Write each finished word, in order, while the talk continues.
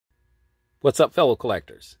What's up, fellow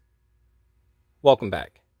collectors? Welcome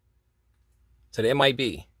back to the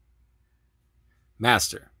M.I.B.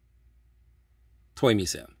 Master Toy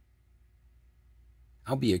Museum.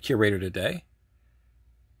 I'll be your curator today.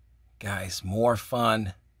 Guys, more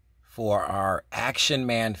fun for our Action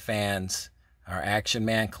Man fans, our Action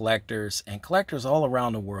Man collectors, and collectors all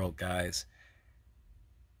around the world, guys.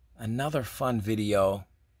 Another fun video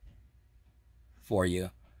for you.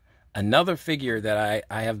 Another figure that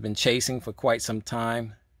I have been chasing for quite some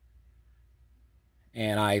time.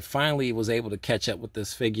 And I finally was able to catch up with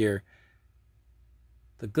this figure.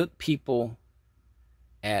 The good people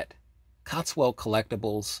at Cotswold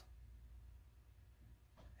Collectibles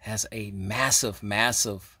has a massive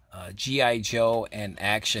G.I. Joe and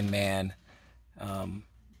Action Man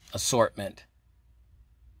assortment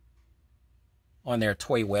on their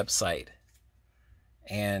toy website.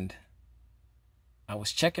 And I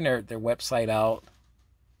was checking their website out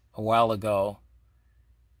a while ago,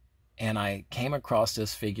 and I came across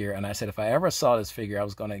this figure, and I said if I ever saw this figure, I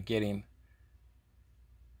was going to get him.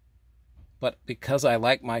 But because I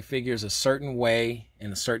like my figures a certain way,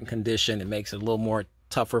 in a certain condition, it makes it a little more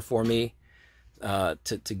tougher for me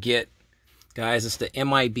to get. Guys, it's the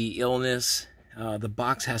M.I.B. illness. The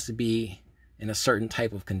box has to be in a certain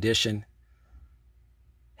type of condition.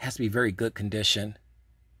 It has to be very good condition.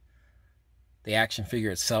 The action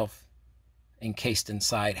figure itself, encased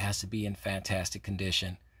inside, has to be in fantastic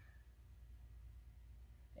condition.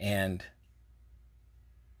 And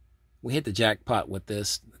we hit the jackpot with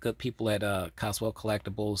this. The good people at Cotswold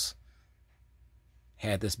Collectibles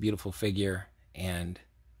had this beautiful figure, and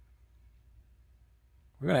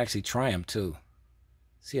we're going to actually try him too.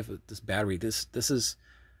 See if this battery, this is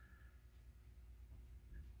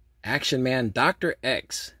Action Man Dr.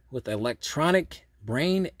 X with electronic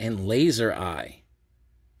brain and laser eye.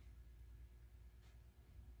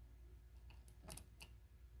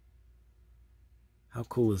 How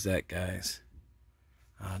cool is that, guys?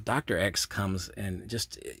 Dr. X comes and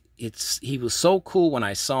just, he was so cool when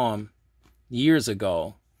I saw him years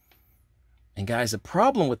ago. And guys, the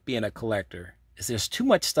problem with being a collector is there's too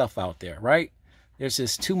much stuff out there, right? There's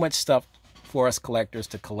just too much stuff for us collectors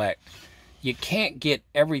to collect. You can't get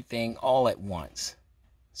everything all at once.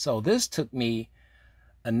 So this took me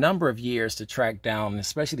a number of years to track down,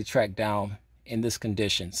 especially to track down in this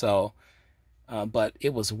condition. So, but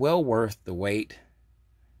it was well worth the wait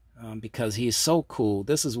because he is so cool.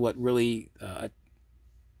 This is what really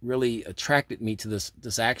attracted me to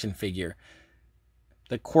this action figure.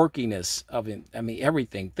 The quirkiness of it. I mean,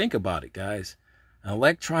 everything. Think about it, guys. An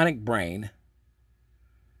electronic brain,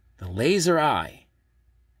 the laser eye,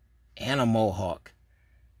 and a mohawk.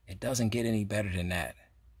 It doesn't get any better than that.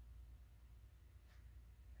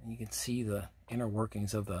 And you can see the inner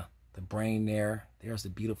workings of the brain there. There's the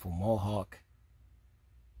beautiful mohawk.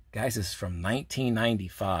 Guys, this is from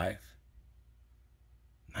 1995.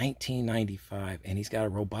 1995. And he's got a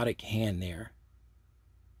robotic hand there.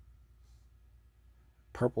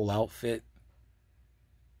 Purple outfit.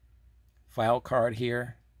 File card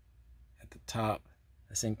here at the top.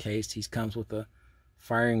 That's encased. He comes with a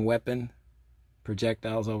firing weapon.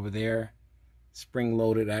 Projectiles over there.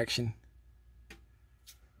 Spring-loaded action.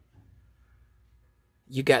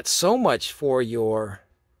 You got so much for your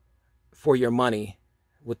money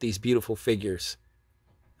with these beautiful figures.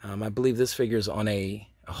 I believe this figure is on a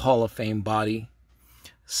Hall of Fame body.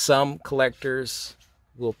 Some collectors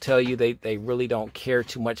will tell you they really don't care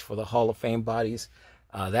too much for the Hall of Fame bodies.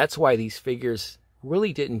 That's why these figures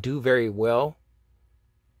really didn't do very well.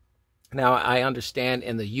 Now, I understand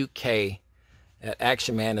in the UK,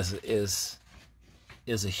 Action Man is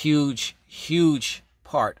a huge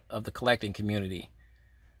part of the collecting community.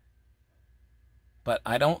 But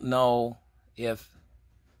I don't know if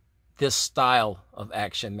this style of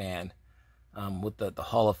Action Man with the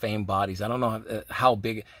Hall of Fame bodies, I don't know how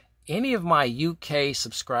big. Any of my UK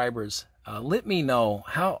subscribers, let me know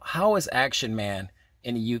how is Action Man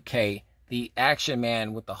in the UK, the Action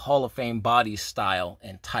Man with the Hall of Fame body style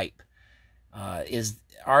and type.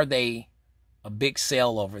 Are they a big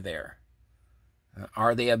sale over there?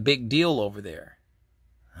 Are they a big deal over there?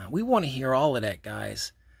 We want to hear all of that,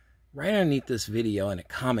 guys, right underneath this video in the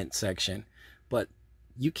comment section. But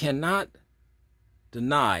you cannot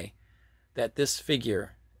deny that this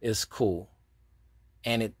figure is cool,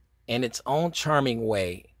 and it in its own charming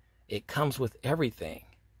way, it comes with everything.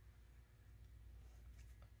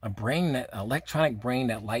 Electronic brain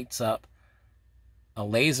that lights up, a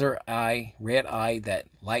laser eye, red eye that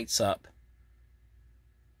lights up,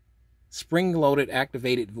 spring-loaded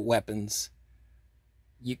activated weapons.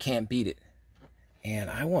 You can't beat it.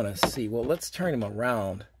 And I want to see, well, let's turn him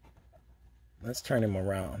around Let's turn him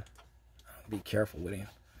around. Be careful with him.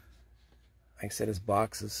 Like I said, his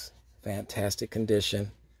box is fantastic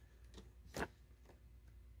condition.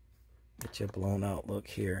 Get you a blown out look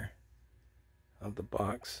here of the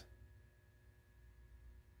box.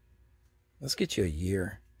 Let's get you a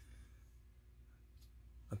year.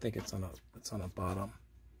 I think it's on a bottom.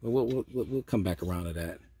 But we'll come back around to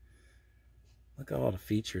that. Look at all the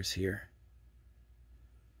features here.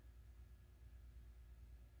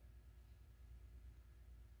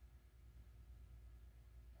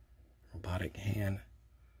 Robotic hand.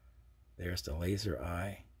 There's the laser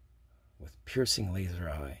eye with piercing laser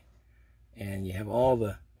eye. And you have all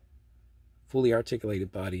the fully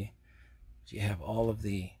articulated body. You have all of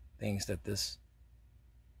the things that this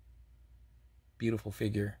beautiful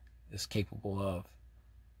figure is capable of.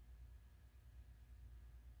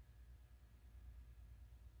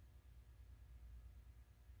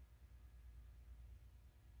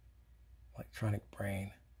 Electronic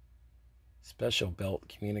brain, special belt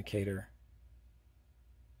communicator.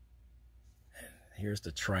 And here's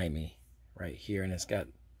the Try Me right here, and it's got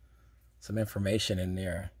some information in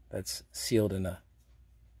there that's sealed in a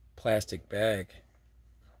plastic bag.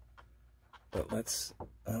 But let's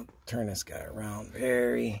turn this guy around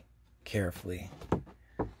very carefully,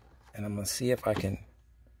 and I'm gonna see if I can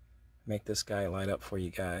make this guy light up for you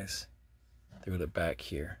guys through the back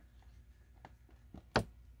here.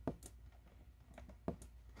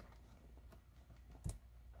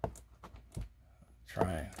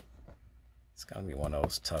 Trying. It's gonna be one of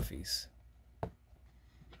those toughies.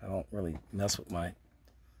 I don't really mess with my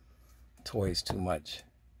toys too much.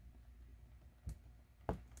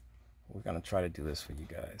 We're gonna try to do this for you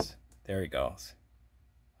guys. There he goes.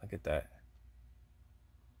 Look at that.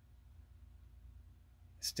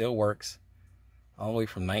 It still works. All the way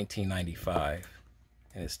from 1995,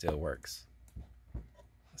 and it still works.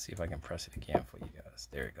 Let's see if I can press it again for you guys.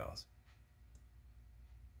 There it goes.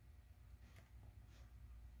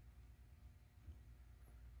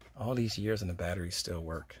 All these years and the batteries still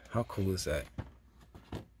work. How cool is that?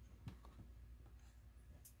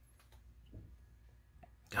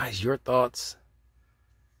 Guys, your thoughts,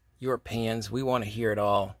 your opinions, we want to hear it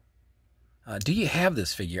all. Do you have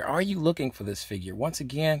this figure? Are you looking for this figure? Once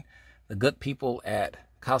again, the good people at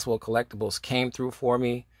Cosmo Collectibles came through for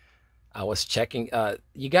me. I was checking.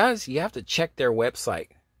 You guys, you have to check their website.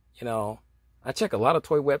 You know, I check a lot of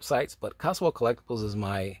toy websites, but Cosmo Collectibles is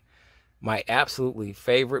my absolutely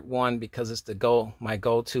favorite one because it's my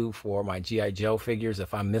go-to for my G.I. Joe figures.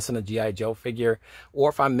 If I'm missing a G.I. Joe figure, or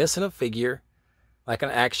if I'm missing a figure like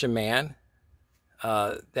an Action Man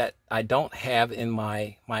that I don't have in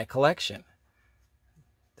my collection,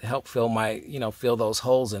 to help fill fill those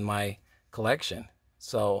holes in my collection.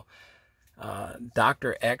 So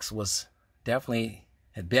Dr. X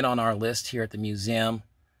had been on our list here at the museum,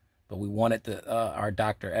 but we wanted our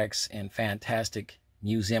Dr. X in fantastic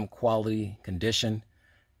museum quality condition,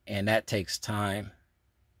 and that takes time.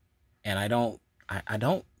 And I don't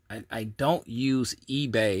use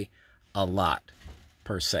eBay a lot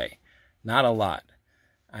per se, not a lot.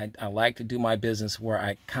 I like to do my business where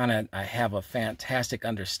I have a fantastic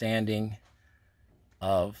understanding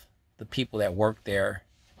of the people that work there.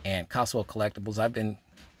 And Cosmo Collectibles, I've been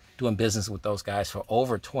doing business with those guys for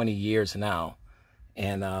over 20 years now,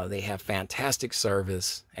 and they have fantastic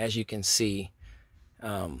service. As you can see,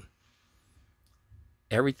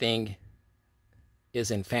 everything is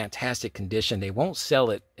in fantastic condition. They won't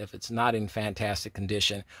sell it if it's not in fantastic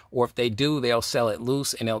condition, or if they do, they'll sell it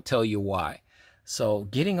loose and they'll tell you why. So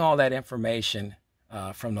getting all that information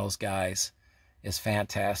from those guys is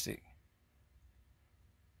fantastic.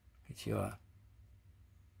 Get you a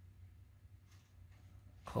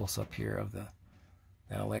close up here of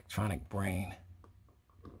that electronic brain.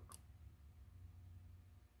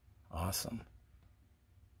 Awesome.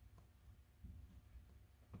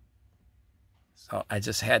 So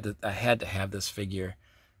I had to have this figure.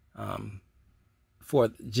 For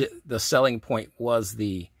the selling point was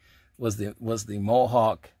the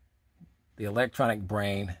Mohawk, the electronic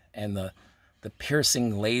brain, and the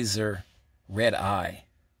piercing laser red eye.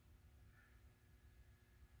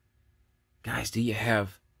 Guys, do you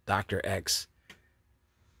have Dr. X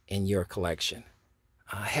in your collection?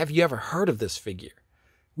 Have you ever heard of this figure?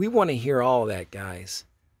 We want to hear all of that, guys,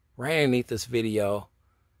 right underneath this video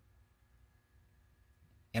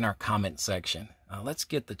in our comment section. Let's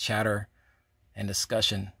get the chatter and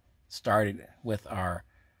discussion started with our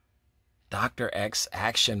Dr. X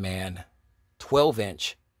Action Man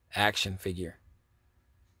 12-inch action figure.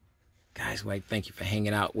 Guys, thank you for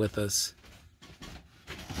hanging out with us.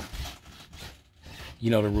 You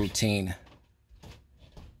know the routine.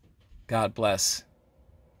 God bless.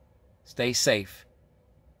 Stay safe.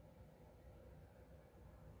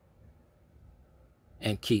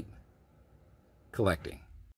 And keep collecting.